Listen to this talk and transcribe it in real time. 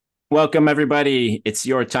Welcome, everybody. It's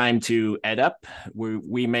your time to ed up.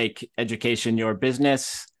 We make education your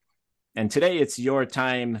business. And today it's your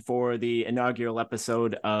time for the inaugural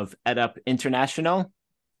episode of Ed Up International.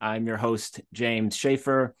 I'm your host, James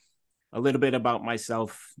Schaefer. A little bit about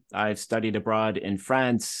myself. I've studied abroad in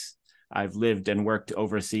France. I've lived and worked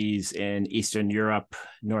overseas in Eastern Europe,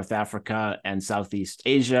 North Africa, and Southeast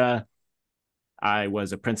Asia. I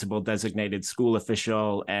was a principal designated school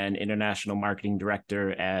official and international marketing director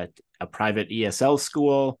at a private ESL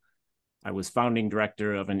school. I was founding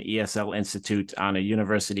director of an ESL institute on a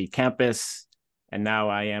university campus. And now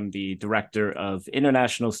I am the director of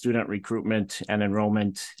international student recruitment and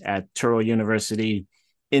enrollment at Touro University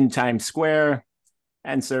in Times Square,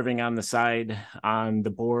 and serving on the side on the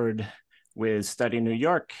board with Study New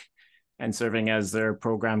York and serving as their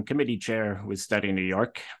program committee chair with Study New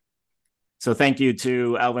York. So thank you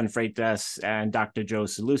to Alvin Freitas and Dr. Joe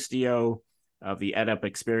Salustio of the EdUp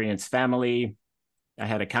Experience family. I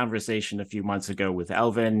had a conversation a few months ago with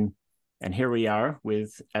Alvin, and here we are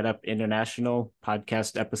with EdUp International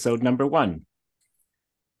podcast episode number 1.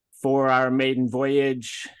 For our maiden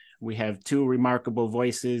voyage, we have 2 remarkable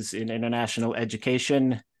voices in international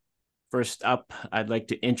education. First up, I'd like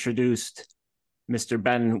to introduce Mr.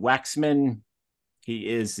 Ben Waxman. He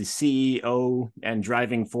is the CEO and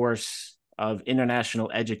driving force of International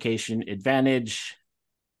Education Advantage,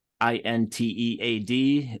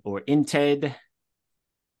 INTEAD, or INTED.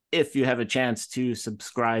 If you have a chance to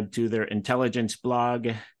subscribe to their intelligence blog,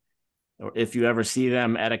 or if you ever see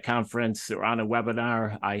them at a conference or on a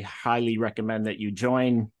webinar, I highly recommend that you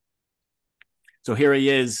join. So here he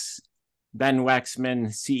is, Ben Waxman,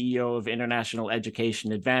 CEO of International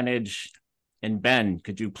Education Advantage. And Ben,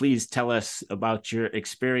 could you please tell us about your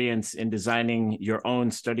experience in designing your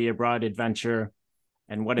own study abroad adventure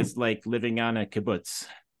and what it's like living on a kibbutz?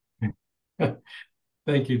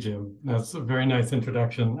 Thank you, Jim. That's a very nice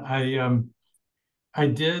introduction. I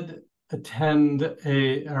did attend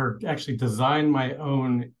or actually design my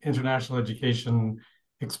own international education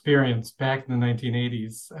experience back in the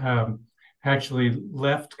 1980s. Actually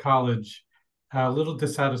left college a little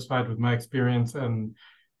dissatisfied with my experience and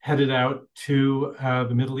headed out to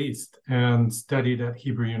the Middle East and studied at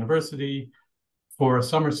Hebrew University for a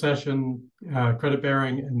summer session, credit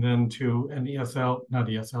bearing, and then to an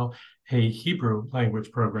a Hebrew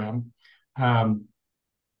language program, and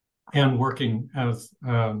working as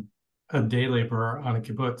a day laborer on a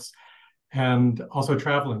kibbutz, and also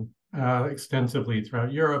traveling extensively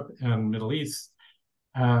throughout Europe and Middle East.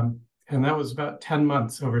 And that was about 10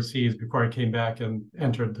 months overseas before I came back and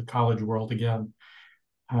entered the college world again.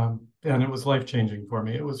 And it was life-changing for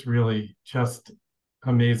me. It was really just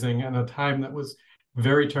amazing, and a time that was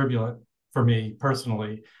very turbulent for me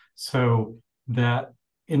personally. So that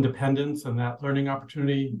independence and that learning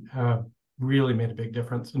opportunity really made a big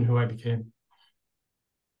difference in who I became.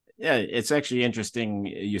 Yeah, it's actually interesting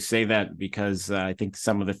you say that, because I think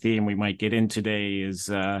some of the theme we might get in today is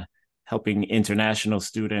helping international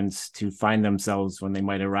students to find themselves when they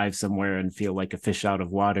might arrive somewhere and feel like a fish out of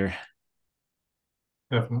water.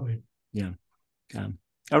 Definitely. Yeah.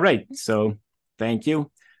 All right. So thank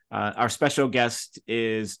you. Our special guest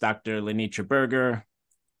is Dr. LaNitra Berger.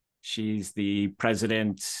 She's the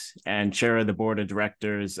president and chair of the board of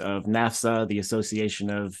directors of NAFSA, the Association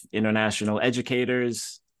of International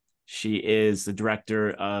Educators. She is the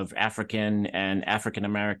director of African and African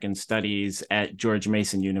American Studies at George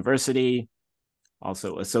Mason University,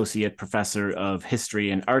 also associate professor of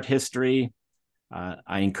history and art history.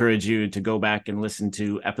 I encourage you to go back and listen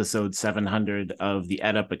to episode 700 of the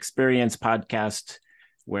EdUp Experience podcast,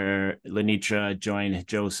 where LaNitra joined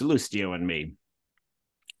Joe Salustio and me.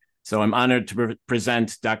 So I'm honored to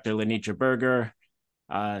present Dr. LaNitra Berger.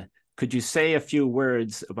 Could you say a few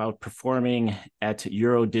words about performing at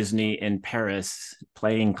Euro Disney in Paris,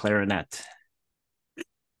 playing clarinet?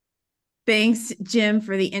 Thanks, Jim,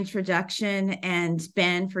 for the introduction, and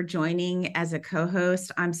Ben for joining as a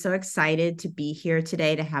co-host. I'm so excited to be here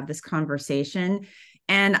today to have this conversation.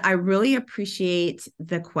 And I really appreciate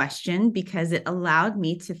the question because it allowed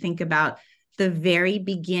me to think about the very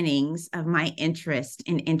beginnings of my interest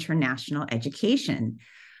in international education.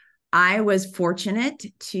 I was fortunate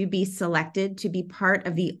to be selected to be part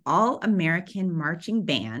of the All-American Marching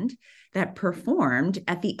Band that performed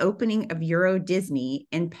at the opening of Euro Disney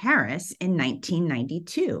in Paris in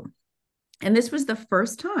 1992. And this was the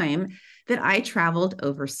first time that I traveled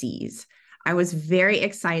overseas. I was very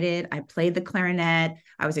excited. I played the clarinet.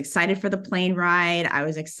 I was excited for the plane ride. I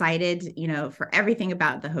was excited, for everything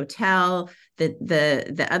about the hotel,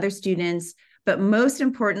 the other students. But most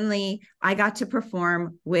importantly, I got to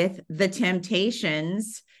perform with the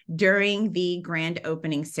Temptations during the grand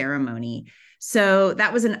opening ceremony. So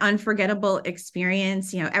that was an unforgettable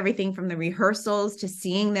experience, you know, everything from the rehearsals to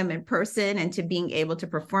seeing them in person and to being able to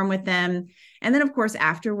perform with them. And then, of course,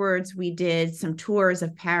 afterwards, we did some tours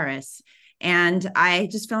of Paris. And I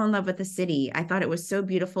just fell in love with the city. I thought it was so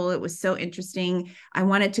beautiful. It was so interesting. I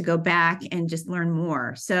wanted to go back and just learn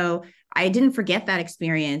more. So I didn't forget that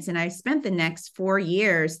experience. And I spent the next 4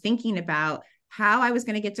 years thinking about how I was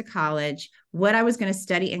going to get to college, what I was going to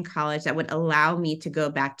study in college that would allow me to go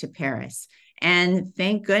back to Paris. And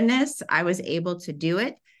thank goodness I was able to do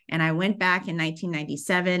it. And I went back in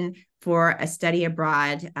 1997 for a study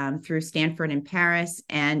abroad through Stanford in Paris,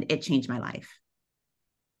 and it changed my life.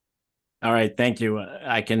 All right, thank you.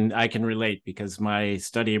 I can relate because my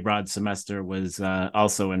study abroad semester was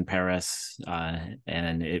also in Paris,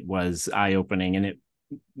 and it was eye-opening. And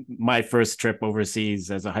my first trip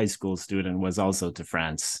overseas as a high school student was also to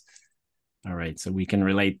France. All right, so we can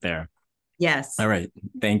relate there. Yes. All right,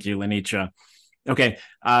 thank you, LaNitra. Okay,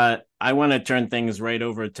 I want to turn things right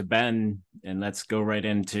over to Ben, and let's go right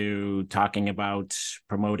into talking about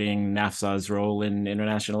promoting NAFSA's role in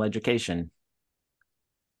international education.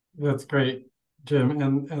 That's great, Jim.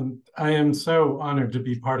 And I am so honored to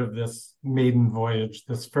be part of this maiden voyage,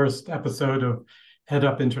 this first episode of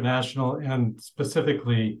EdUp International, and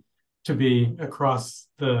specifically to be across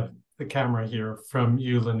the camera here from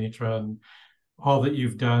you, LaNitra, and all that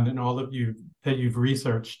you've done and all that you've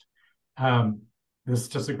researched. This is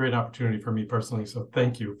just a great opportunity for me personally, so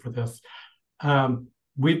thank you for this.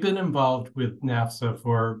 We've been involved with NAFSA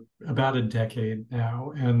for about a decade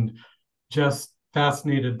now, and just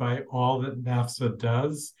fascinated by all that NAFSA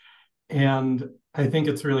does. And I think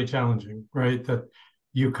it's really challenging, right? That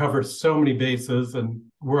you cover so many bases, and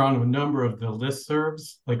we're on a number of the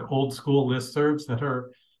listservs, like old school listservs that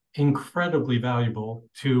are incredibly valuable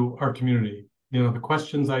to our community. You know, the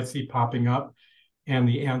questions I see popping up and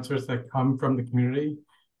the answers that come from the community,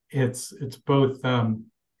 it's both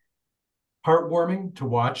heartwarming to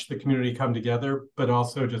watch the community come together, but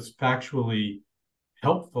also just factually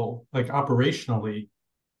helpful, like operationally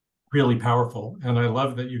really powerful. And I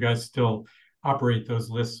love that you guys still operate those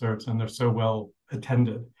listservs and they're so well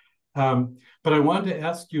attended. But I wanted to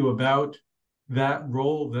ask you about that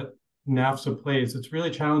role that NAFSA plays. It's really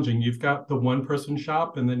challenging. You've got the one-person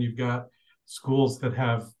shop, and then you've got schools that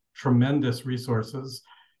have tremendous resources.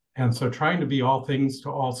 And so trying to be all things to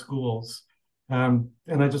all schools. And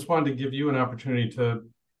I just wanted to give you an opportunity to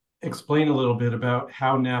explain a little bit about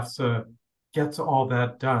how NAFSA gets all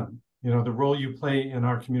that done. You know, the role you play in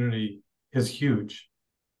our community is huge.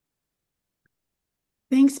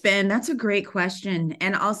 Thanks, Ben. That's a great question.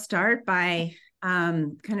 And I'll start by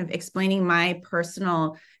kind of explaining my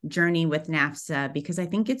personal journey with NAFSA because I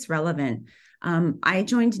think it's relevant. I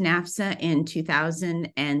joined NAFSA in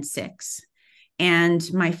 2006,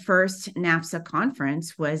 and my first NAFSA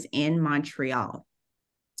conference was in Montreal.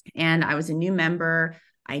 And I was a new member.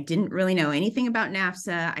 I didn't really know anything about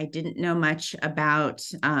NAFSA. I didn't know much about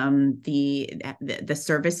the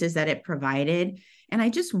services that it provided. And I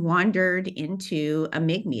just wandered into a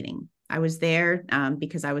MIG meeting. I was there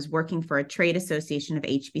because I was working for a trade association of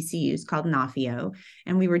HBCUs called NAFIO,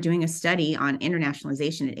 and we were doing a study on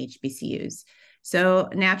internationalization at HBCUs. So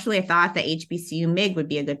naturally, I thought the HBCU MIG would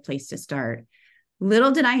be a good place to start.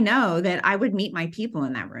 Little did I know that I would meet my people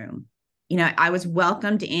in that room. You know, I was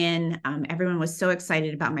welcomed in. Everyone was so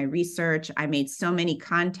excited about my research. I made so many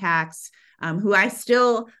contacts who I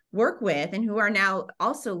still work with and who are now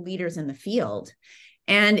also leaders in the field.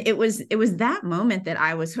 And it was that moment that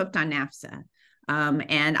I was hooked on NAFSA.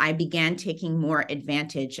 And I began taking more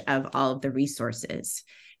advantage of all of the resources.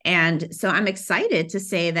 And so I'm excited to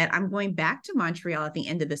say that I'm going back to Montreal at the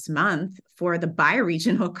end of this month for the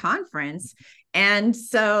bioregional conference. And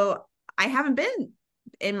so I haven't been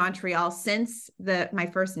in Montreal since my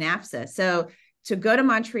first NAFSA. So to go to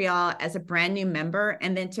Montreal as a brand new member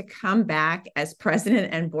and then to come back as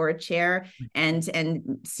president and board chair and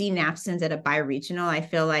see NAFSAs at a bioregional, I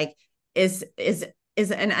feel like is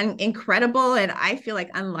an incredible and I feel like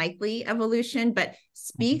unlikely evolution, but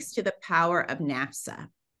speaks to the power of NAFSA.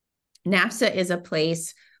 NAFSA is a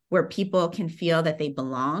place where people can feel that they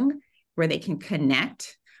belong, where they can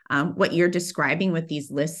connect. What you're describing with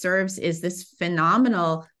these listservs is this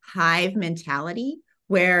phenomenal hive mentality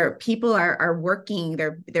where people are working,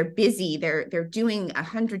 they're busy, they're doing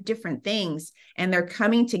 100 different things, and they're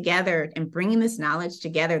coming together and bringing this knowledge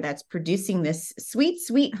together that's producing this sweet,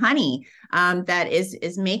 sweet honey that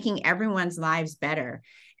is making everyone's lives better.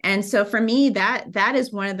 And so for me, that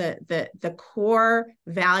is one of the core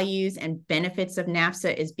values and benefits of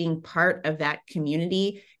NAFSA, is being part of that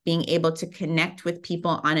community, being able to connect with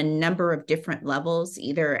people on a number of different levels,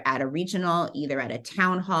 either at a regional, either at a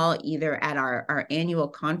town hall, either at our annual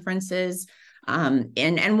conferences,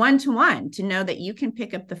 and one-to-one, to know that you can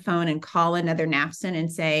pick up the phone and call another NAFSAN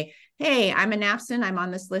and say, hey, I'm a NAFSAN, I'm on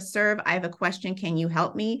this listserv, I have a question, can you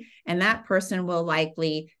help me? And that person will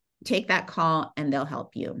likely take that call and they'll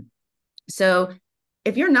help you. So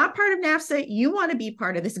if you're not part of NAFSA, you want to be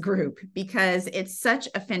part of this group, because it's such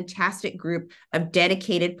a fantastic group of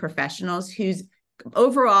dedicated professionals whose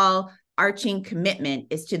overall arching commitment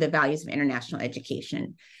is to the values of international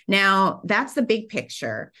education. Now, that's the big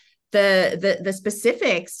picture. The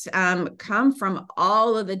specifics come from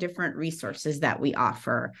all of the different resources that we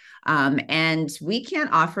offer. And we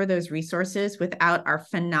can't offer those resources without our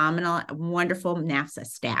phenomenal, wonderful NAFSA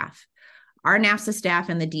staff. Our NAFSA staff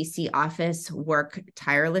in the DC office work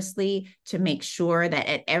tirelessly to make sure that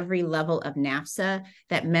at every level of NAFSA,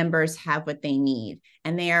 that members have what they need.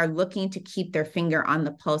 And they are looking to keep their finger on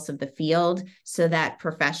the pulse of the field so that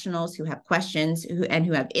professionals who have questions and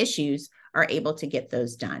who have issues are able to get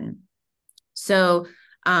those done. So,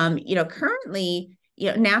 currently,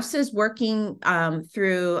 NAFSA is working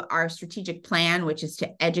through our strategic plan, which is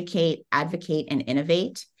to educate, advocate, and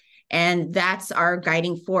innovate. And that's our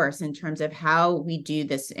guiding force in terms of how we do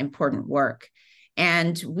this important work.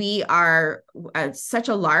 And we are such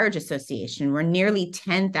a large association. We're nearly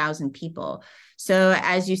 10,000 people. So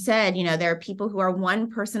as you said, there are people who are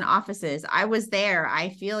one-person offices. I was there. I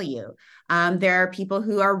feel you. There are people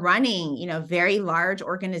who are running, very large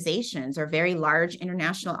organizations or very large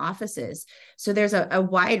international offices. So there's a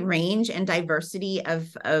wide range and diversity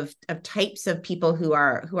of types of people who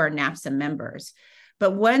are NAFSA members.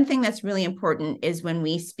 But one thing that's really important is when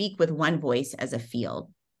we speak with one voice as a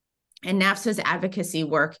field. And NAFSA's advocacy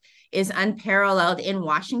work is unparalleled in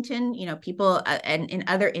Washington. People and in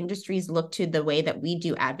other industries look to the way that we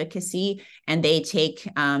do advocacy, and they take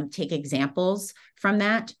examples from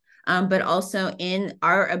that. But also in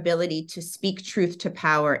our ability to speak truth to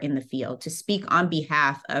power in the field, to speak on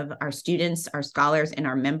behalf of our students, our scholars, and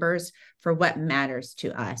our members for what matters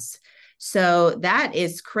to us. So that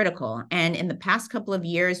is critical. And in the past couple of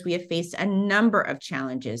years, we have faced a number of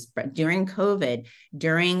challenges, but during COVID,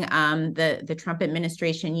 during the Trump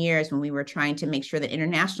administration years, when we were trying to make sure that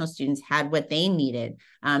international students had what they needed,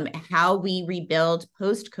 how we rebuild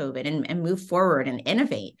post-COVID and move forward and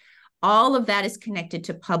innovate. All of that is connected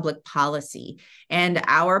to public policy. And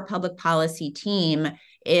our public policy team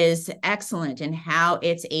is excellent in how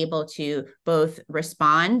it's able to both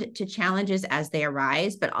respond to challenges as they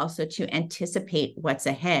arise, but also to anticipate what's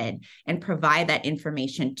ahead and provide that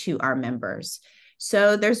information to our members.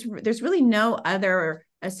 So there's really no other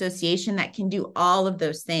association that can do all of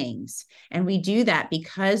those things. And we do that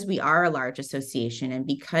because we are a large association and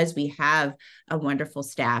because we have a wonderful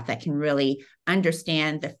staff that can really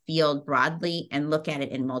understand the field broadly and look at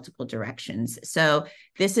it in multiple directions. So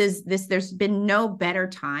there's been no better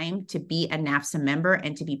time to be a NAFSA member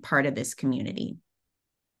and to be part of this community.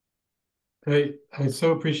 I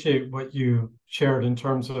so appreciate what you shared in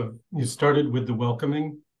terms of, you started with the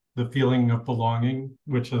welcoming, the feeling of belonging,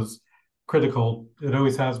 which is critical. It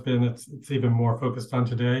always has been. It's even more focused on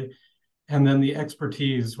today. And then the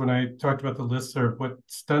expertise. When I talked about the listserv, what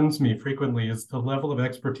stuns me frequently is the level of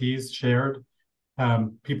expertise shared.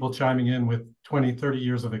 People chiming in with 20, 30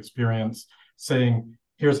 years of experience saying,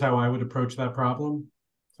 here's how I would approach that problem.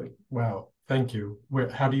 It's like, wow, thank you.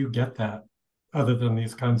 How do you get that other than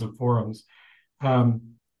these kinds of forums?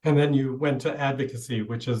 And then you went to advocacy,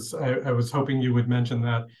 which is, I was hoping you would mention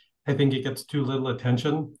that. I think it gets too little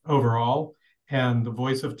attention overall, and the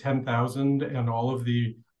voice of 10,000 and all of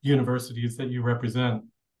the universities that you represent,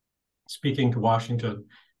 speaking to Washington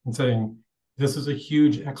and saying, this is a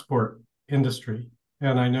huge export industry.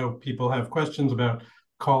 And I know people have questions about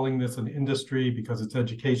calling this an industry because it's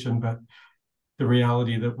education, but the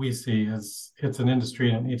reality that we see is it's an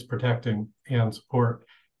industry and it needs protecting and support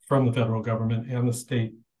from the federal government and the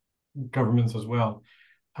state governments as well.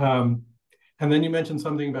 And then you mentioned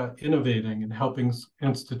something about innovating and helping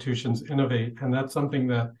institutions innovate. And that's something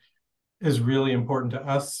that is really important to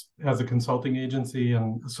us as a consulting agency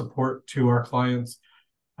and support to our clients.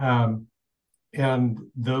 And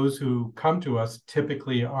those who come to us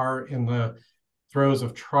typically are in the throes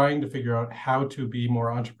of trying to figure out how to be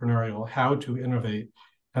more entrepreneurial, how to innovate.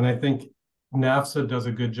 And I think NAFSA does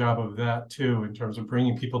a good job of that too, in terms of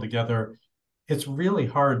bringing people together. It's really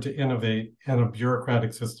hard to innovate in a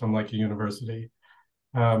bureaucratic system like a university.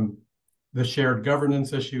 The shared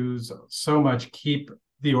governance issues so much keep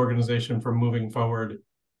the organization from moving forward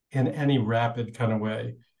in any rapid kind of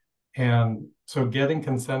way. And so getting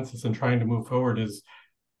consensus and trying to move forward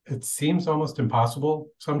it seems almost impossible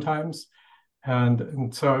sometimes.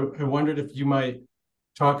 And so I wondered if you might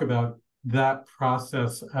talk about that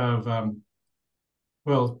process of,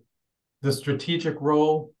 the strategic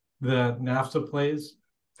role that NAFSA plays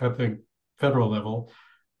at the federal level,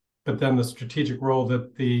 but then the strategic role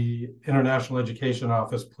that the International Education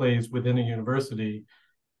Office plays within a university,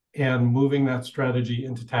 and moving that strategy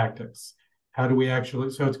into tactics. How do we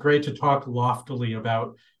actually, so it's great to talk loftily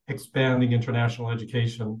about expanding international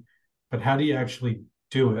education, but how do you actually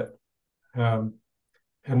do it? And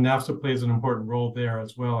NAFSA plays an important role there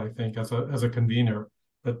as well, I think, as a convener.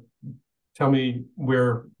 But tell me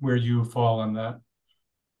where you fall on that.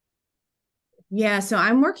 Yeah, so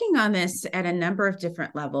I'm working on this at a number of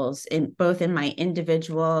different levels, in both in my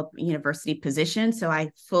individual university position. So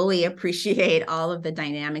I fully appreciate all of the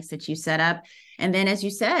dynamics that you set up. And then, as you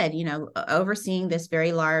said, overseeing this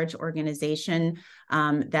very large organization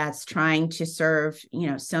that's trying to serve,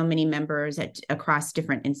 so many members across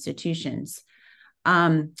different institutions.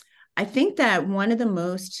 I think that one of the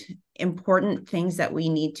most important things that we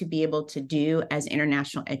need to be able to do as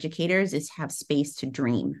international educators is have space to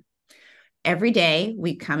dream. Every day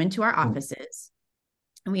we come into our offices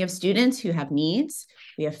and we have students who have needs.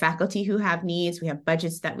 We have faculty who have needs. We have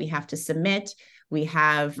budgets that we have to submit. We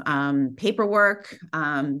have paperwork,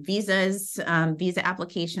 visas, visa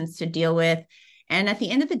applications to deal with. And at the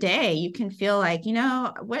end of the day, you can feel like,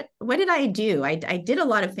 what did I do? I did a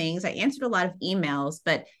lot of things. I answered a lot of emails,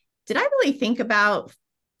 but did I really think about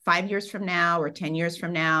 5 years from now or 10 years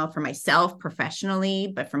from now for myself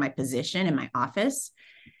professionally, but for my position in my office?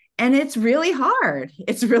 And it's really hard.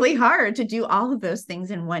 It's really hard to do all of those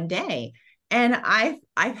things in one day. And I've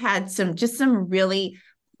had some really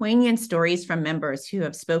poignant stories from members who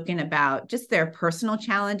have spoken about just their personal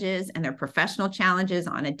challenges and their professional challenges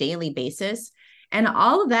on a daily basis. And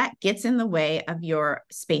all of that gets in the way of your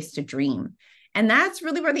space to dream. And that's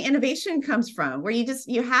really where the innovation comes from, where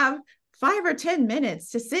you have 5 or 10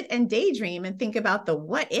 minutes to sit and daydream and think about the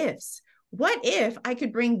what ifs. What if I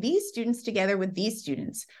could bring these students together with these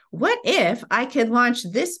students? What if I could launch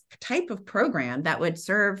this type of program that would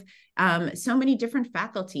serve so many different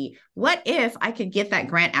faculty? What if I could get that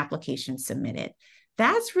grant application submitted?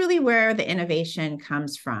 That's really where the innovation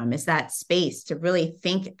comes from, is that space to really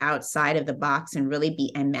think outside of the box and really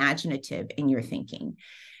be imaginative in your thinking.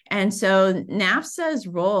 And so NAFSA's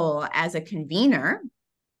role as a convener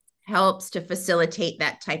helps to facilitate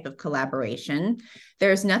that type of collaboration.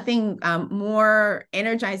 There's nothing more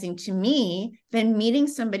energizing to me than meeting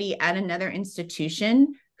somebody at another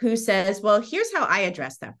institution who says, well, here's how I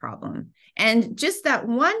address that problem. And just that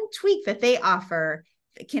one tweak that they offer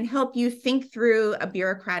can help you think through a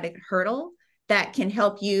bureaucratic hurdle that can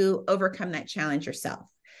help you overcome that challenge yourself.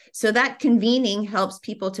 So that convening helps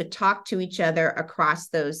people to talk to each other across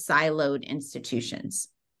those siloed institutions.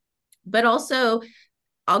 But also,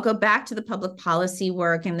 I'll go back to the public policy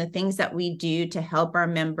work and the things that we do to help our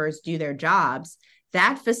members do their jobs.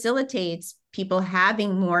 That facilitates people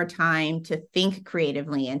having more time to think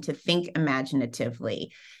creatively and to think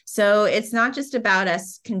imaginatively. So it's not just about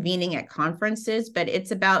us convening at conferences, but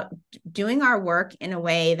it's about doing our work in a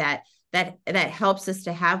way that helps us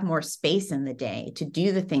to have more space in the day to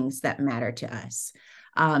do the things that matter to us.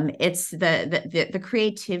 It's the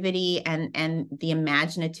creativity and the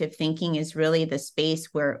imaginative thinking is really the space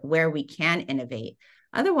where we can innovate.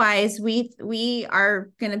 Otherwise, we are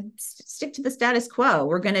going to stick to the status quo.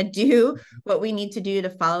 We're going to do what we need to do to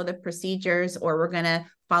follow the procedures, or we're going to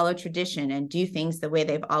follow tradition and do things the way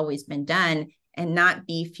they've always been done and not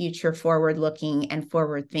be future forward looking and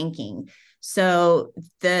forward thinking. So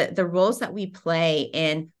the roles that we play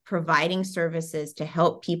in providing services to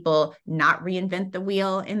help people not reinvent the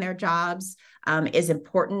wheel in their jobs is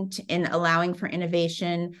important in allowing for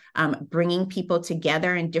innovation, bringing people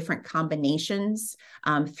together in different combinations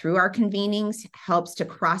through our convenings helps to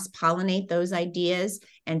cross-pollinate those ideas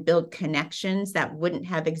and build connections that wouldn't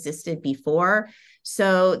have existed before.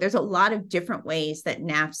 So there's a lot of different ways that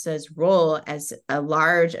NAFSA's role as a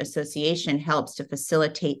large association helps to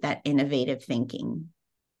facilitate that innovative thinking.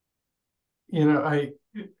 You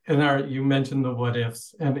mentioned the what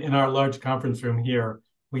ifs, and in our large conference room here,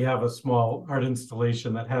 we have a small art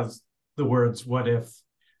installation that has the words "what if"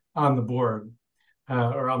 on the board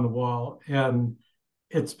or on the wall, and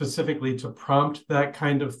it's specifically to prompt that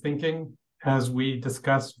kind of thinking as we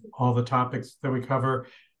discuss all the topics that we cover.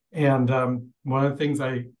 And one of the things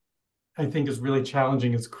I think is really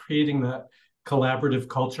challenging is creating that collaborative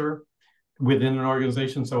culture within an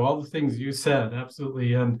organization. So all the things you said,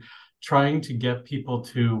 absolutely, and trying to get people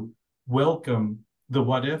to welcome the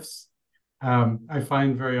what ifs. I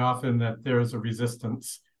find very often that there is a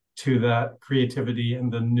resistance to that creativity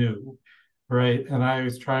and the new, right? And I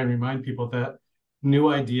always try and remind people that new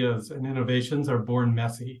ideas and innovations are born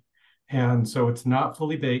messy. And so it's not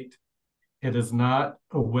fully baked. It is not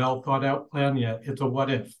a well thought out plan yet. It's a what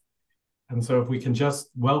if. And so if we can just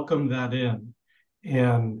welcome that in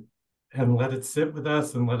and let it sit with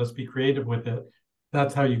us and let us be creative with it,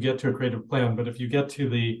 that's how you get to a creative plan. But if you get to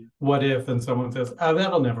the what if and someone says, oh,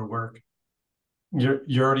 that'll never work,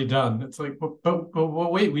 you're already done. It's like,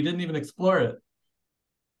 but wait, we didn't even explore it.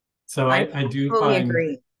 So I do find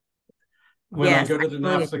agree. When I go to the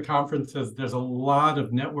NAFSA conferences, there's a lot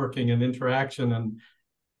of networking and interaction,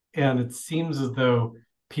 and it seems as though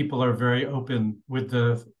people are very open with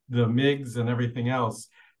the MIGs and everything else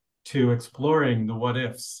to exploring the what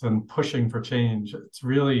ifs and pushing for change. It's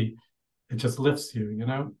really, it just lifts you, you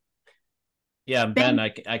know? Yeah, Ben,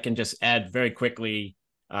 I can just add very quickly,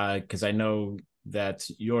 because I know that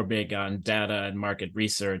you're big on data and market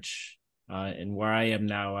research. And where I am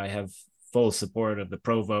now, I have full support of the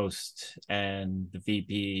provost and the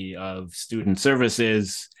VP of student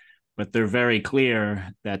services, but they're very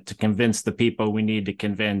clear that to convince the people we need to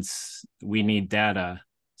convince, we need data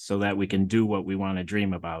so that we can do what we want to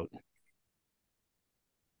dream about.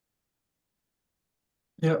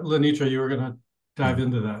 Yeah, LaNitra, you were going to dive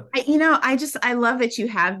into that. I love that you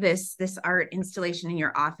have this art installation in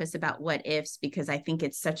your office about what ifs, because I think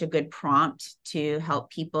it's such a good prompt to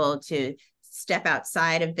help people to step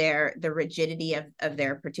outside of the rigidity of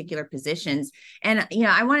their particular positions. And,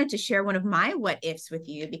 I wanted to share one of my what ifs with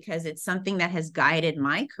you because it's something that has guided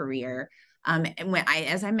my career. And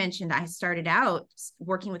as I mentioned, I started out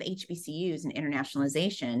working with HBCUs and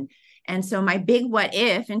internationalization. And so my big what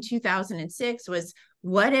if in 2006 was,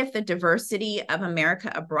 what if the diversity of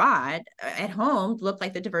America abroad at home looked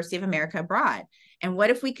like the diversity of America abroad? And what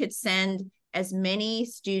if we could send as many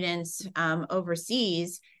students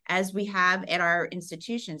overseas as we have at our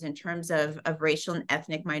institutions in terms of racial and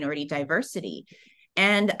ethnic minority diversity?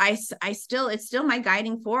 And it's still my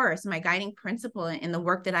guiding force, my guiding principle in the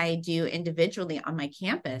work that I do individually on my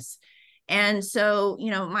campus. And so,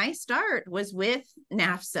 my start was with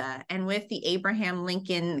NAFSA and with the Abraham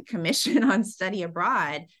Lincoln Commission on Study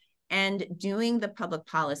Abroad and doing the public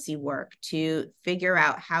policy work to figure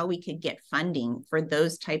out how we could get funding for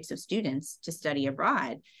those types of students to study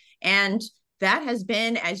abroad. And that has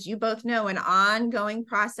been, as you both know, an ongoing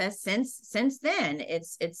process since then.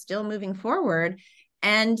 It's still moving forward.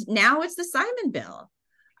 And now it's the Simon Bill.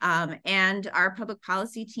 And our public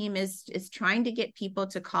policy team is trying to get people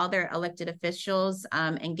to call their elected officials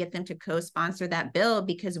and get them to co-sponsor that bill,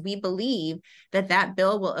 because we believe that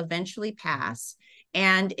bill will eventually pass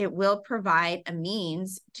and it will provide a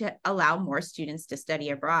means to allow more students to study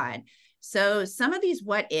abroad. So some of these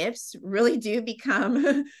what ifs really do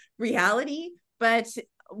become reality, but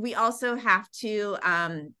we also have to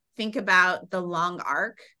think about the long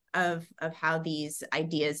arc of how these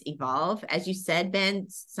ideas evolve. As you said, Ben,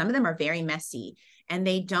 some of them are very messy and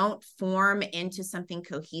they don't form into something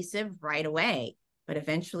cohesive right away, but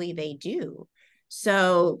eventually they do.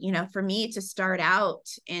 So, for me to start out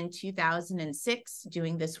in 2006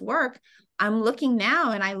 doing this work, I'm looking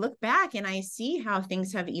now and I look back and I see how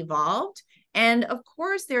things have evolved. And of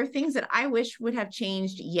course, there are things that I wish would have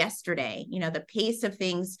changed yesterday. The pace of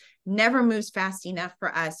things never moves fast enough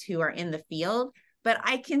for us who are in the field. But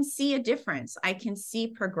I can see a difference. I can see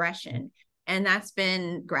progression. And that's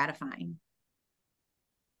been gratifying.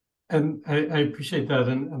 And I appreciate that.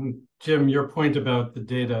 And Jim, your point about the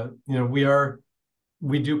data,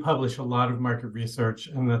 we do publish a lot of market research,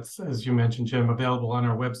 and that's, as you mentioned, Jim, available on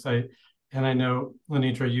our website. And I know,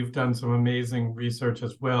 LaNitra, you've done some amazing research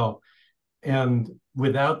as well. And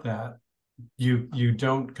without that, you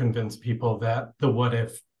don't convince people that the what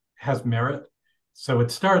if has merit. So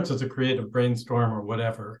it starts as a creative brainstorm or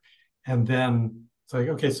whatever. And then it's like,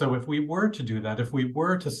 okay, so if we were to do that, if we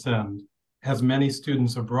were to send as many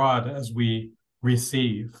students abroad as we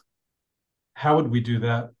receive, how would we do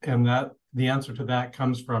that? And the answer to that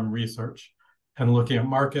comes from research and looking at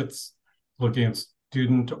markets, looking at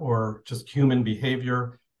student or just human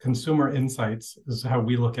behavior. Consumer insights is how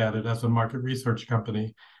we look at it as a market research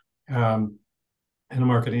company and a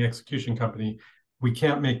marketing execution company. We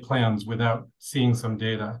can't make plans without seeing some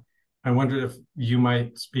data. I wondered if you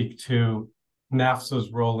might speak to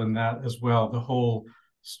NAFSA's role in that as well, the whole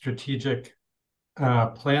strategic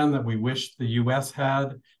plan that we wish the US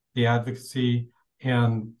had, the advocacy,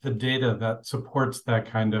 and the data that supports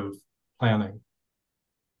that kind of planning.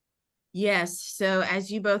 Yes. So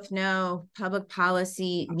as you both know, public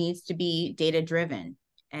policy needs to be data-driven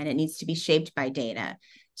and it needs to be shaped by data.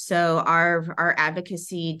 So our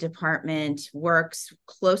advocacy department works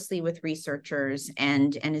closely with researchers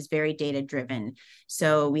and is very data-driven.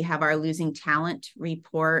 So we have our losing talent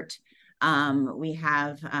report. We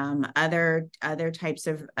have other types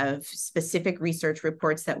of specific research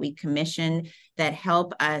reports that we commission that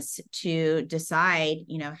help us to decide,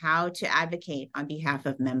 how to advocate on behalf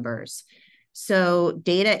of members. So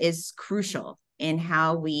data is crucial in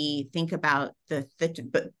how we think about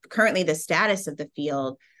currently the status of the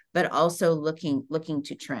field, but also looking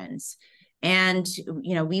to trends. And,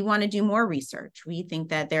 we want to do more research. We think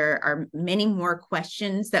that there are many more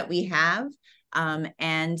questions that we have.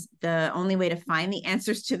 And the only way to find the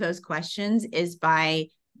answers to those questions is by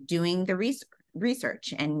doing the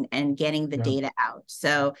research and getting the data out.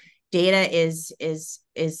 So data is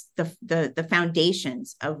the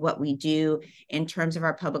foundations of what we do in terms of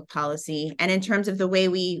our public policy and in terms of the way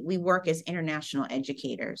we work as international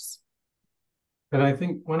educators. And I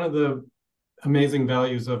think one of the amazing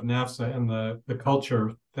values of NAFSA and the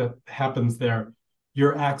culture that happens there,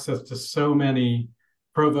 your access to so many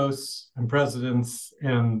provosts and presidents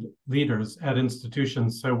and leaders at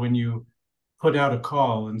institutions. So when you put out a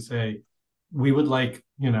call and say, we would like,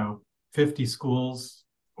 50 schools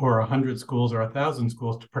or 100 schools or 1,000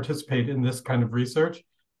 schools to participate in this kind of research,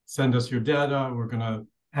 send us your data. We're going to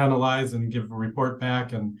analyze and give a report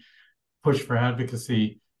back and push for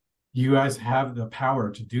advocacy. You guys have the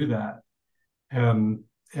power to do that. And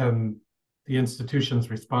the institutions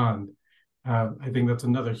respond. I think that's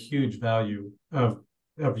another huge value of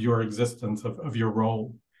your existence, of your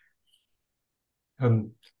role.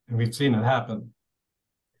 And we've seen it happen.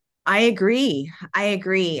 I agree.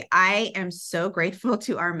 I am so grateful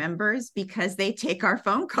to our members because they take our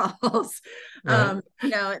phone calls. Right.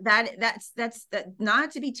 That's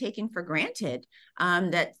not to be taken for granted.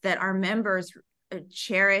 That our members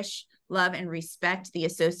cherish, love, and respect the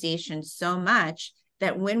association so much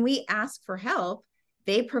that when we ask for help,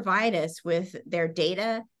 they provide us with their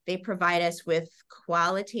data. They provide us with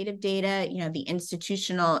qualitative data, the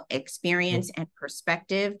institutional experience and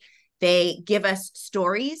perspective. They give us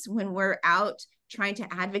stories when we're out trying to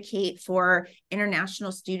advocate for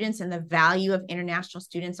international students and the value of international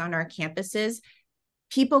students on our campuses.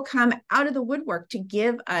 People come out of the woodwork to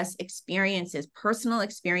give us experiences, personal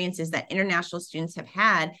experiences that international students have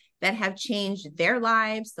had that have changed their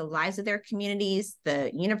lives, the lives of their communities,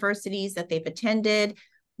 the universities that they've attended.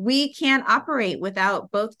 We can't operate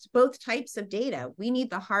without both types of data. We need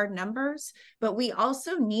the hard numbers, but we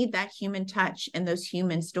also need that human touch and those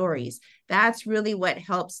human stories. That's really what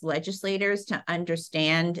helps legislators to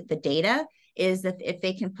understand the data, is that if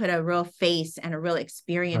they can put a real face and a real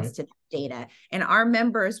experience to the data. And our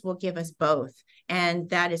members will give us both. And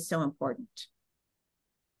that is so important.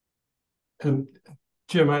 And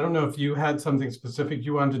Jim, I don't know if you had something specific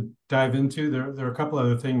you wanted to dive into. There are a couple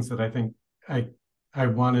other things that I think I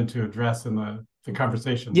wanted to address in the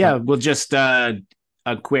conversation. Yeah, well, just a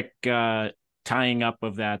quick tying up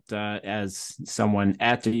of that as someone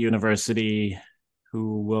at the university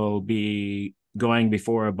who will be going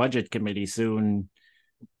before a budget committee soon.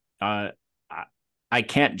 I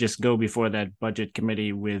can't just go before that budget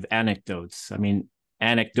committee with anecdotes. I mean,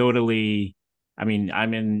 anecdotally, I'm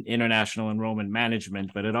in international enrollment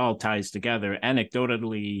management, but it all ties together.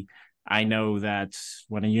 Anecdotally, I know that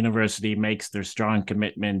when a university makes their strong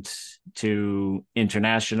commitment to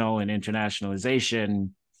international and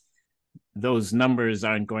internationalization, those numbers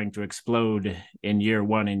aren't going to explode in year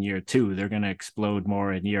 1 and year 2. They're going to explode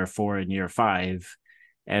more in year 4 and year 5.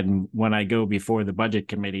 And when I go before the budget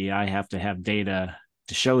committee, I have to have data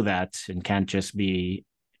to show that and can't just be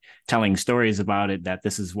telling stories about it, that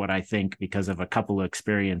this is what I think because of a couple of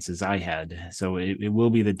experiences I had. So it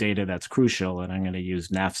will be the data that's crucial, and I'm going to use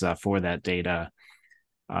NAFSA for that data,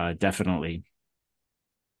 definitely.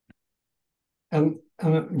 And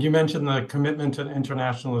you mentioned the commitment to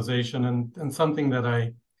internationalization, and something that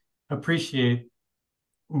I appreciate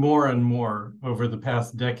more and more over the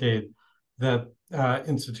past decade that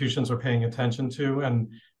institutions are paying attention to,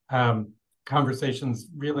 and conversations,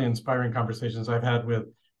 really inspiring conversations I've had with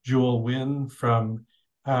Jewel Wynn from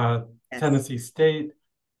Tennessee State,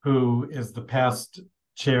 who is the past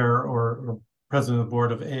chair or president of the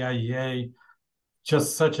board of AIEA,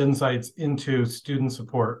 just such insights into student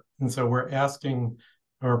support. And so we're asking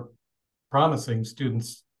or promising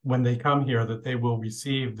students when they come here that they will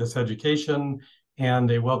receive this education and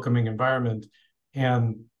a welcoming environment,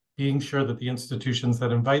 and being sure that the institutions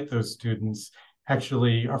that invite those students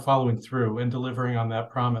actually are following through and delivering on that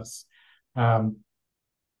promise.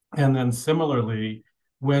 And then similarly,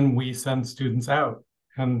 when we send students out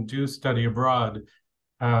and do study abroad,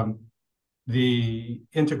 the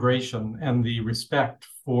integration and the respect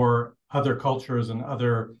for other cultures and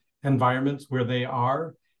other environments where they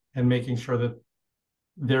are, and making sure that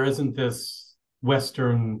there isn't this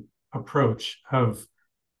Western approach of,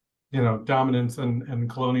 dominance and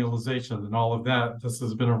colonialization and all of that. This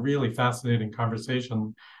has been a really fascinating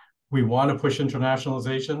conversation. We want to push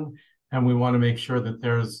internationalization, and we want to make sure that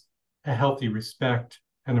there's a healthy respect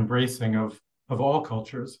and embracing of all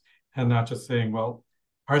cultures, and not just saying, well,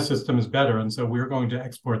 our system is better, and so we're going to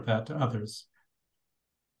export that to others.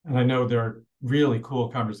 And I know there are really cool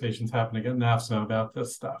conversations happening at NAFSA about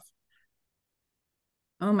this stuff.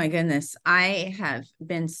 Oh my goodness. I have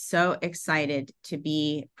been so excited to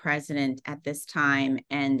be president at this time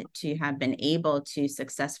and to have been able to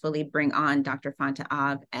successfully bring on Dr. Fanta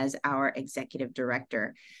Av as our executive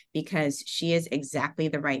director, because she is exactly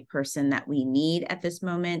the right person that we need at this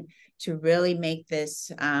moment to really make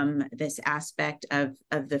this, this aspect of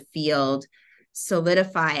the field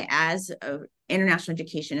solidify as international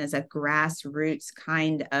education as a grassroots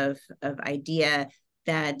kind of idea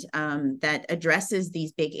that addresses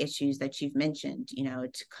these big issues that you've mentioned,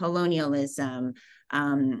 colonialism,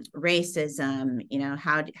 racism,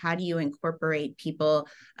 how do you incorporate people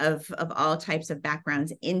of all types of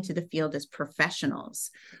backgrounds into the field as professionals,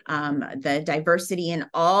 the diversity in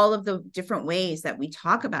all of the different ways that we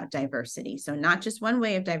talk about diversity. So not just one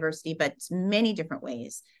way of diversity, but many different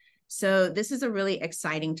ways. So this is a really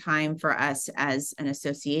exciting time for us as an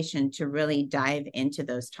association to really dive into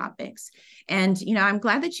those topics. And, I'm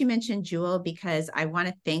glad that you mentioned Jewel, because I want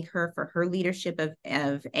to thank her for her leadership of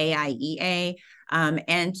AIEA,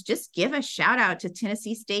 and just give a shout out to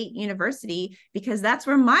Tennessee State University, because that's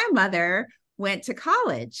where my mother went to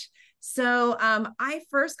college. So I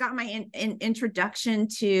first got my introduction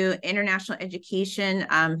to international education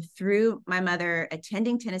through my mother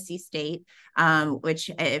attending Tennessee State, which,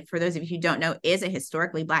 for those of you who don't know, is a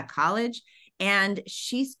historically Black college. And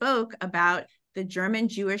she spoke about the German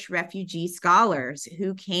Jewish refugee scholars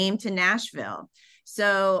who came to Nashville.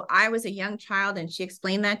 So I was a young child and she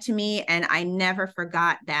explained that to me, and I never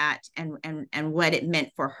forgot that and what it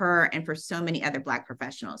meant for her and for so many other Black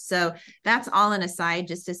professionals. So that's all an aside,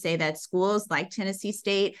 just to say that schools like Tennessee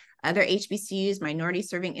State, other HBCUs, minority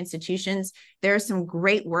serving institutions, there's some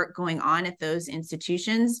great work going on at those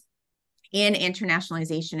institutions in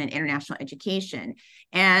internationalization and international education.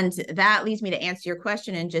 And that leads me to answer your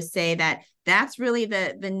question and just say that that's really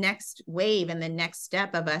the next wave and the next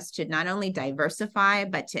step of us to not only diversify,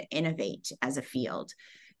 but to innovate as a field.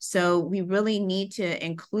 So we really need to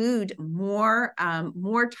include more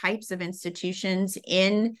types of institutions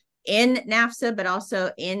in NAFSA, but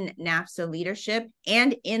also in NAFSA leadership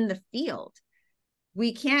and in the field.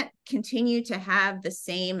 We can't continue to have the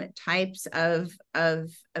same types of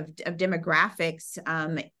demographics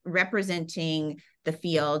representing the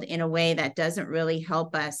field in a way that doesn't really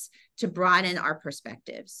help us to broaden our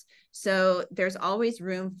perspectives. So there's always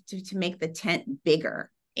room to make the tent bigger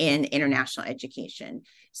in international education.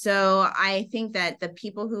 So I think that the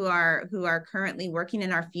people who are currently working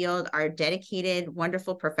in our field are dedicated,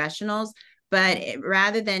 wonderful professionals. But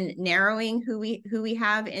rather than narrowing who we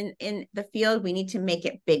have in the field, we need to make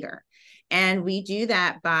it bigger. And we do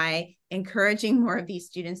that by encouraging more of these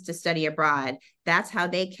students to study abroad. That's how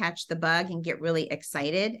they catch the bug and get really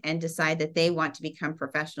excited and decide that they want to become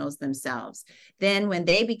professionals themselves. Then when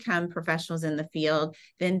they become professionals in the field,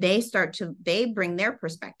 then they bring their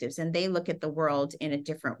perspectives and they look at the world in a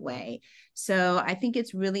different way. So I think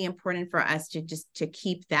it's really important for us to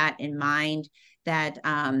keep that in mind, that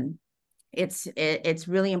it's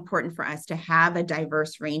really important for us to have a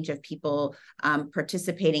diverse range of people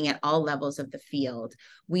participating at all levels of the field.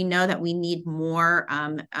 We know that we need more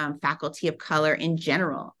faculty of color in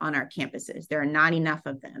general on our campuses. There are not enough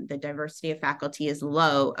of them. The diversity of faculty is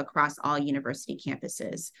low across all university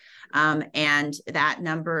campuses. And that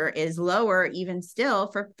number is lower even still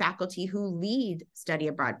for faculty who lead study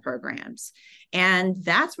abroad programs. And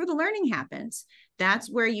that's where the learning happens.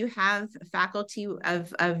 That's where you have faculty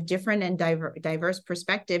of different and diverse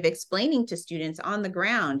perspective explaining to students on the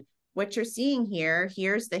ground what you're seeing here.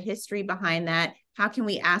 Here's the history behind that. How can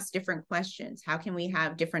we ask different questions? How can we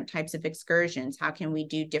have different types of excursions? How can we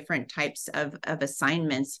do different types of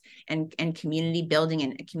assignments and community building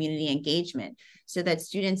and community engagement, so that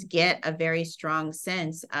students get a very strong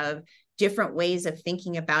sense of different ways of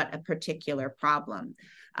thinking about a particular problem.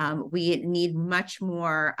 We need much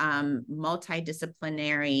more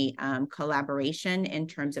multidisciplinary collaboration in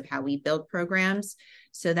terms of how we build programs,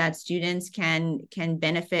 so that students can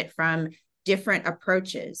benefit from different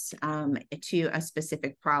approaches to a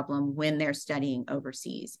specific problem when they're studying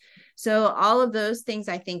overseas. So all of those things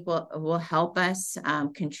I think will help us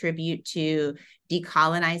contribute to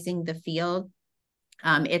decolonizing the field.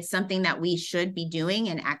 It's something that we should be doing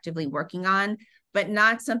and actively working on, but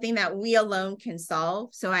not something that we alone can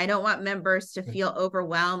solve. So I don't want members to feel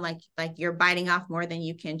overwhelmed, like you're biting off more than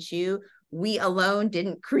you can chew. We alone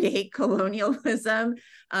didn't create colonialism.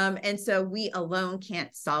 And so we alone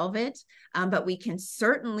can't solve it, but we can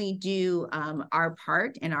certainly do our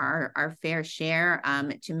part and our fair share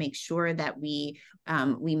to make sure that we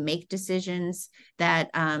make decisions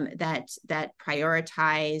that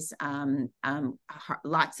prioritize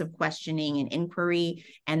lots of questioning and inquiry,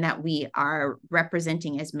 and that we are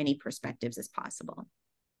representing as many perspectives as possible.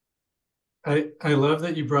 I love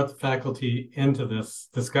that you brought the faculty into this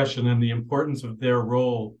discussion and the importance of their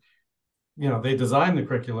role. You know, they design the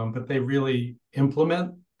curriculum, but they really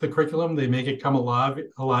implement the curriculum. They make it come alive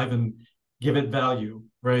and give it value,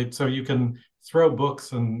 right? So you can throw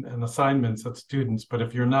books and assignments at students, but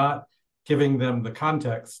if you're not giving them the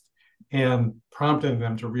context and prompting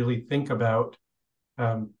them to really think about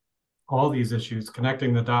all these issues,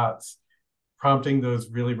 connecting the dots, prompting those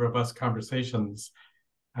really robust conversations,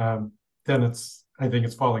 then I think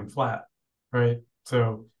it's falling flat, right?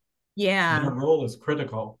 So yeah, their role is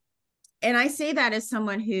critical. And I say that as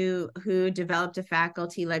someone who developed a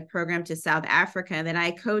faculty-led program to South Africa that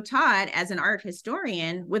I co-taught as an art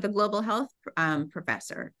historian with a global health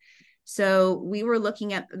professor. So we were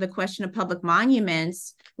looking at the question of public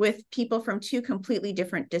monuments with people from two completely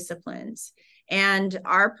different disciplines. And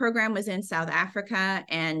our program was in South Africa,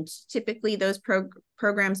 and typically those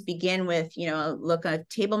programs begin with, look at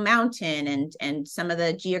Table Mountain and some of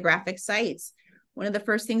the geographic sites. One of the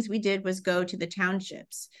first things we did was go to the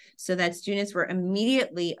townships so that students were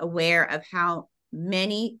immediately aware of how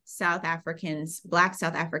many Black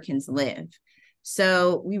South Africans live.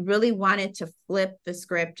 So we really wanted to flip the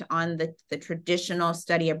script on the traditional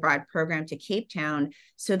study abroad program to Cape Town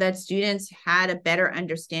so that students had a better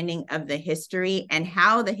understanding of the history and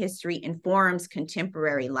how the history informs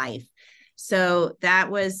contemporary life. So that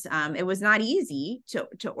was, it was not easy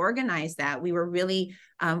to organize that. We were really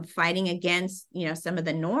fighting against, some of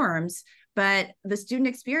the norms, but the student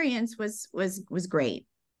experience was great.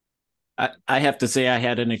 I have to say I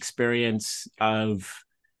had an experience of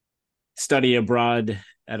study abroad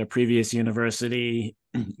at a previous university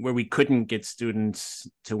where we couldn't get students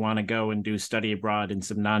to want to go and do study abroad in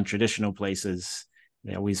some non-traditional places.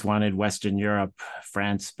 They always wanted Western Europe,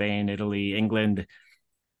 France, Spain, Italy, England.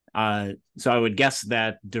 So I would guess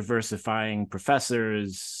that diversifying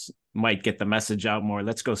professors might get the message out more.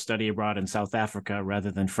 Let's go study abroad in South Africa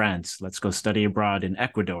rather than France. Let's go study abroad in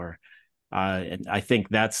Ecuador. And I think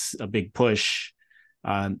that's a big push.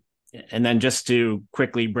 And then just to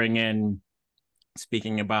quickly bring in,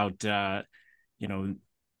 speaking about, the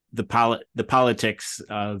politics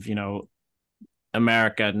of,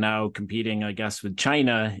 America now competing, I guess, with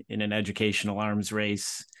China in an educational arms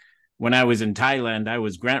race. When I was in Thailand, I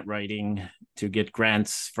was grant writing to get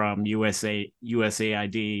grants from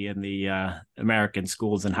USAID and the American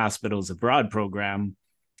Schools and Hospitals Abroad program.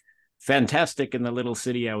 Fantastic in the little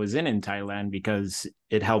city I was in Thailand, because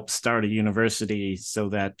it helped start a university so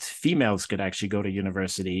that females could actually go to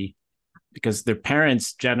university, because their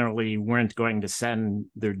parents generally weren't going to send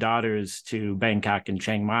their daughters to Bangkok and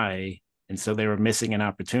Chiang Mai, and so they were missing an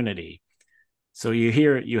opportunity. So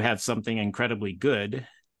you have something incredibly good,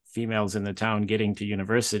 females in the town getting to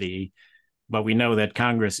university, but we know that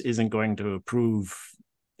Congress isn't going to approve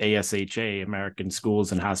ASHA, American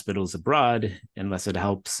Schools and Hospitals Abroad, unless it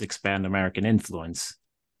helps expand American influence.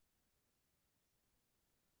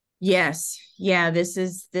 Yes. Yeah.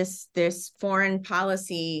 This foreign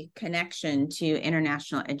policy connection to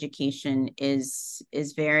international education is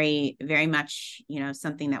very, very much,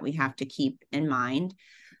 something that we have to keep in mind.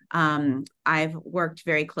 I've worked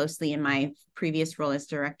very closely in my previous role as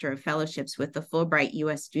director of fellowships with the Fulbright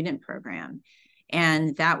U.S. student program.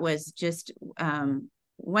 And that was just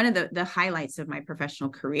one of the highlights of my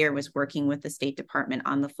professional career was working with the State Department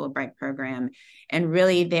on the Fulbright program, and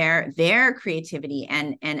really their creativity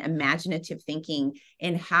and imaginative thinking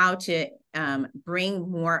in how to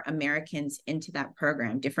bring more Americans into that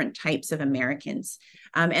program, different types of Americans.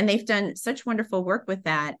 And they've done such wonderful work with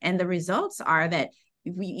that. And the results are that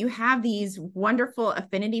you have these wonderful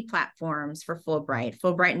affinity platforms for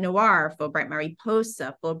Fulbright Noir, Fulbright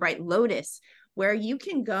Mariposa, Fulbright Lotus, where you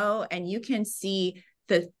can go and you can see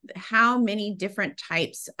how many different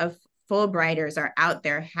types of Fulbrighters are out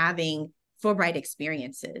there having Fulbright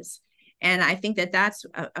experiences. And I think that that's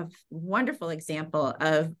a wonderful example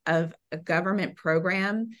of a government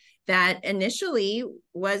program that initially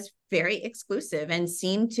was very exclusive and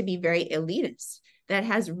seemed to be very elitist, that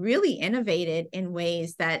has really innovated in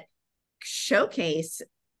ways that showcase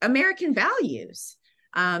American values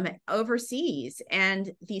overseas.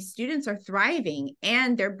 And these students are thriving,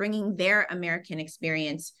 and they're bringing their American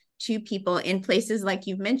experience to people in places like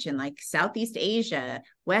you've mentioned, like Southeast Asia,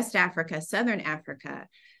 West Africa, Southern Africa.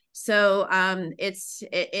 So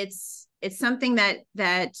it's something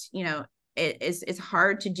that you know, it's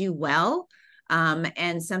hard to do well,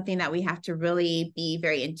 and something that we have to really be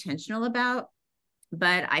very intentional about.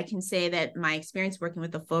 But I can say that my experience working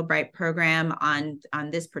with the Fulbright program on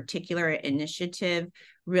this particular initiative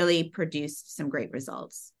really produced some great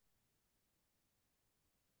results.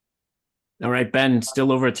 All right, Ben,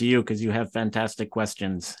 still over to you because you have fantastic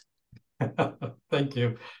questions. Thank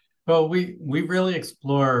you. Well, we really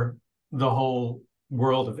explore the whole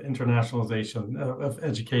world of internationalization of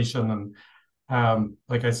education. And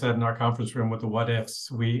like I said in our conference room with the what ifs,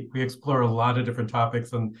 we explore a lot of different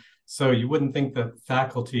topics. And so you wouldn't think that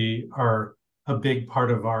faculty are a big part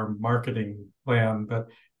of our marketing plan, but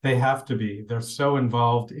they have to be. They're so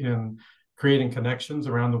involved in creating connections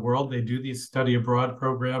around the world. They do these study abroad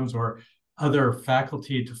programs or other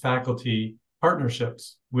faculty to faculty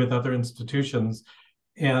partnerships with other institutions.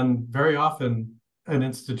 And very often an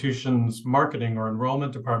institution's marketing or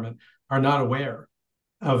enrollment department are not aware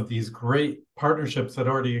of these great partnerships that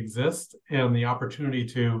already exist and the opportunity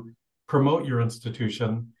to promote your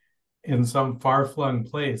institution in some far-flung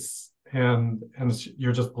place, and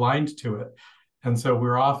you're just blind to it. And so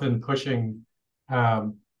we're often pushing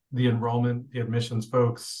the enrollment, the admissions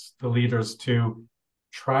folks, the leaders to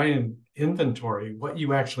try and inventory what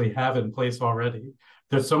you actually have in place already.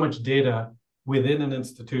 There's so much data within an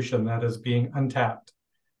institution that is being untapped,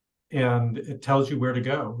 and it tells you where to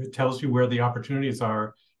go. It tells you where the opportunities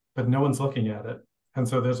are, but no one's looking at it. And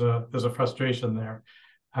so there's a frustration there.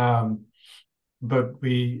 But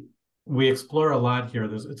we explore a lot here.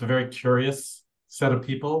 It's a very curious set of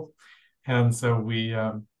people, and so we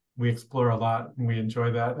explore a lot, and we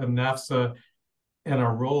enjoy that. And NAFSA and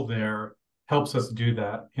our role there helps us do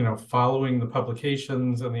that. You know, following the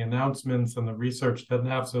publications and the announcements and the research that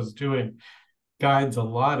NAFSA is doing guides a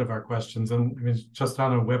lot of our questions. And I mean, just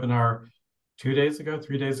on a webinar 3 days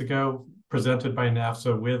ago, presented by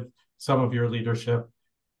NAFSA with some of your leadership,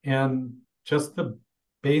 and just the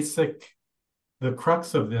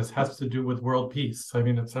crux of this has to do with world peace. I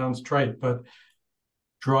mean, it sounds trite, but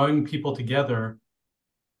drawing people together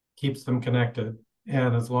keeps them connected.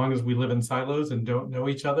 And as long as we live in silos and don't know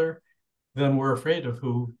each other, then we're afraid of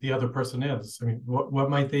who the other person is. I mean, what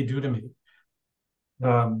might they do to me?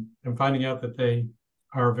 And finding out that they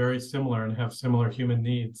are very similar and have similar human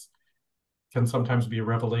needs can sometimes be a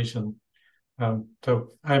revelation. So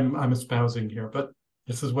I'm espousing here, but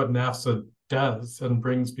this is what NAFSA does and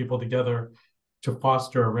brings people together to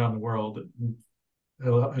foster around the world.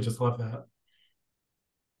 I just love that.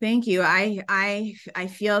 Thank you. I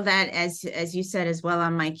feel that as you said as well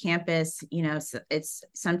on my campus, you know, it's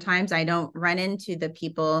sometimes I don't run into the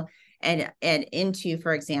people at Into,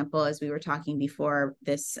 for example, as we were talking before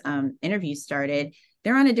this interview started,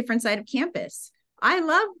 they're on a different side of campus. I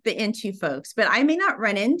love the Into folks, but I may not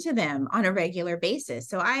run into them on a regular basis.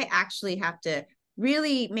 So I actually have to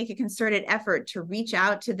really make a concerted effort to reach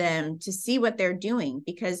out to them to see what they're doing,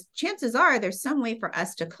 because chances are there's some way for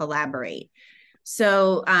us to collaborate.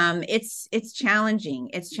 So it's challenging.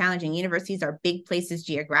 It's challenging. Universities are big places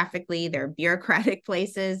geographically. They're bureaucratic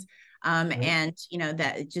places. And, you know,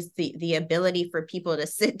 that just the ability for people to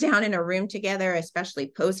sit down in a room together,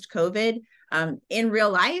 especially post-COVID, in real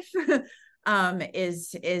life,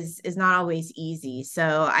 is not always easy.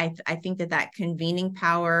 So I think that convening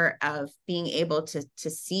power of being able to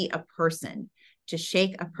see a person, to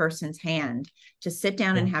shake a person's hand, to sit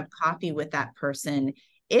down and have coffee with that person,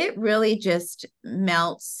 it really just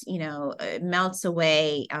melts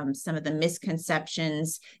away some of the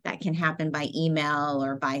misconceptions that can happen by email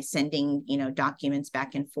or by sending, documents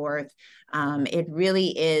back and forth. It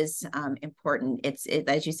really is important.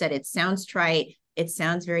 As you said, it sounds trite. It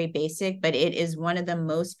sounds very basic, but it is one of the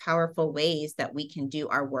most powerful ways that we can do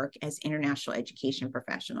our work as international education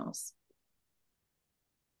professionals.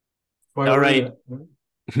 All right.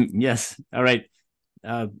 Yes. All right.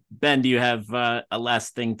 Ben, do you have a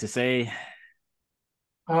last thing to say?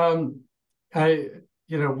 We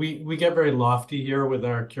get very lofty here with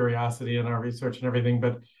our curiosity and our research and everything,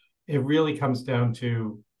 but it really comes down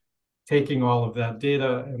to taking all of that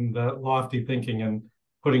data and that lofty thinking and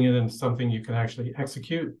putting it into something you can actually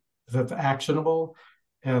execute that's actionable.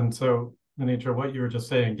 And so, LaNitra, what you were just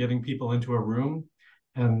saying, getting people into a room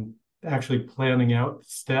and actually planning out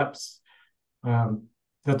steps,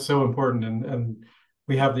 that's so important. And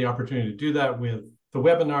we have the opportunity to do that with the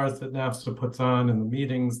webinars that NAFSA puts on and the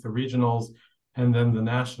meetings, the regionals, and then the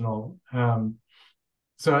national.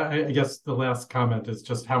 So I guess the last comment is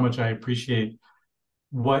just how much I appreciate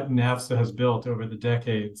what NAFSA has built over the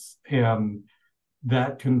decades and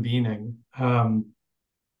that convening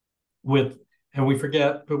and we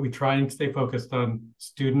forget, but we try and stay focused on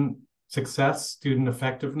student success, student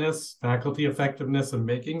effectiveness, faculty effectiveness, and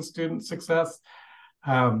making student success.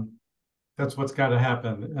 That's what's got to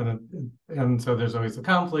happen. And so there's always a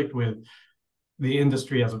conflict with the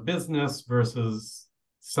industry as a business versus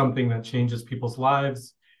something that changes people's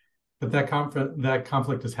lives. But that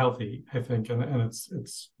conflict is healthy, I think, and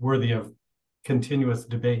it's worthy of continuous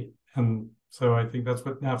debate. And so I think that's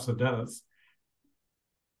what NAFSA does.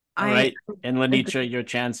 All right. And LaNitra, your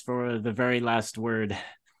chance for the very last word.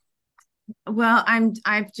 Well,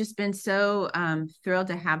 I've just been so thrilled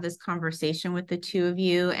to have this conversation with the two of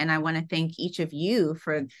you, and I want to thank each of you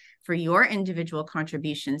for your individual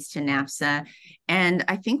contributions to NAFSA. And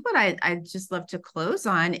I think what I'd just love to close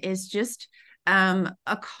on is just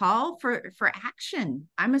a call for action.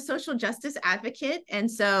 I'm a social justice advocate,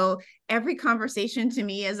 and so every conversation to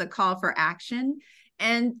me is a call for action.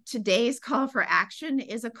 And today's call for action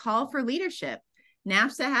is a call for leadership.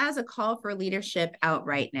 NAFSA has a call for leadership out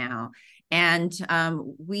right now. And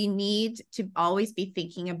we need to always be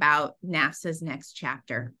thinking about NAFSA's next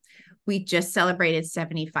chapter. We just celebrated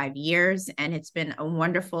 75 years, and it's been a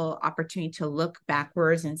wonderful opportunity to look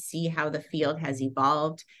backwards and see how the field has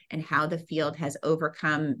evolved and how the field has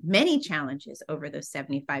overcome many challenges over those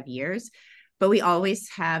 75 years. But we always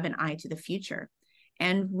have an eye to the future.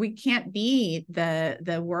 And we can't be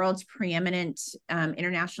the world's preeminent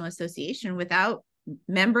international association without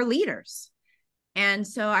member leaders. And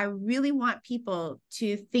so I really want people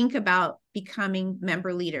to think about becoming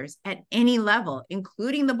member leaders at any level,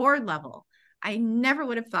 including the board level. I never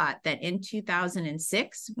would have thought that in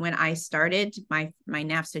 2006, when I started my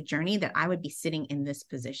NAFSA journey, that I would be sitting in this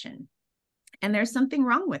position. And there's something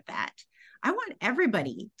wrong with that. I want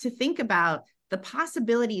everybody to think about the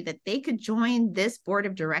possibility that they could join this board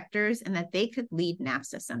of directors and that they could lead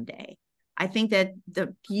NAFSA someday. I think that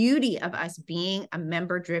the beauty of us being a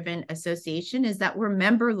member-driven association is that we're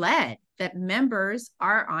member-led, that members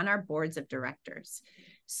are on our boards of directors.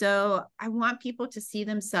 So I want people to see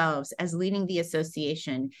themselves as leading the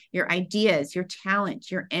association, your ideas, your talent,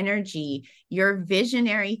 your energy, your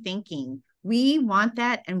visionary thinking. We want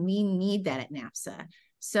that and we need that at NAFSA.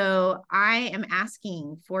 So I am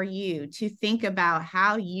asking for you to think about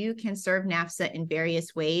how you can serve NAFSA in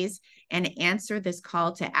various ways and answer this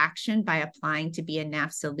call to action by applying to be a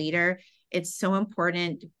NAFSA leader. It's so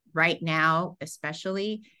important right now,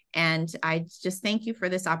 especially. And I just thank you for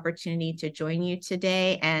this opportunity to join you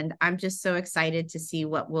today. And I'm just so excited to see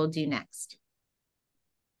what we'll do next.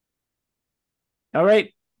 All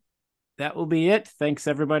right. That will be it. Thanks,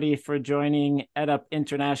 everybody, for joining EdUp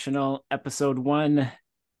International Episode 1.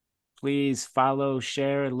 Please follow,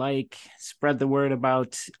 share, like, spread the word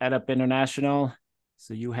about EdUp International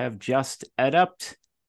so you have just EdUp'd.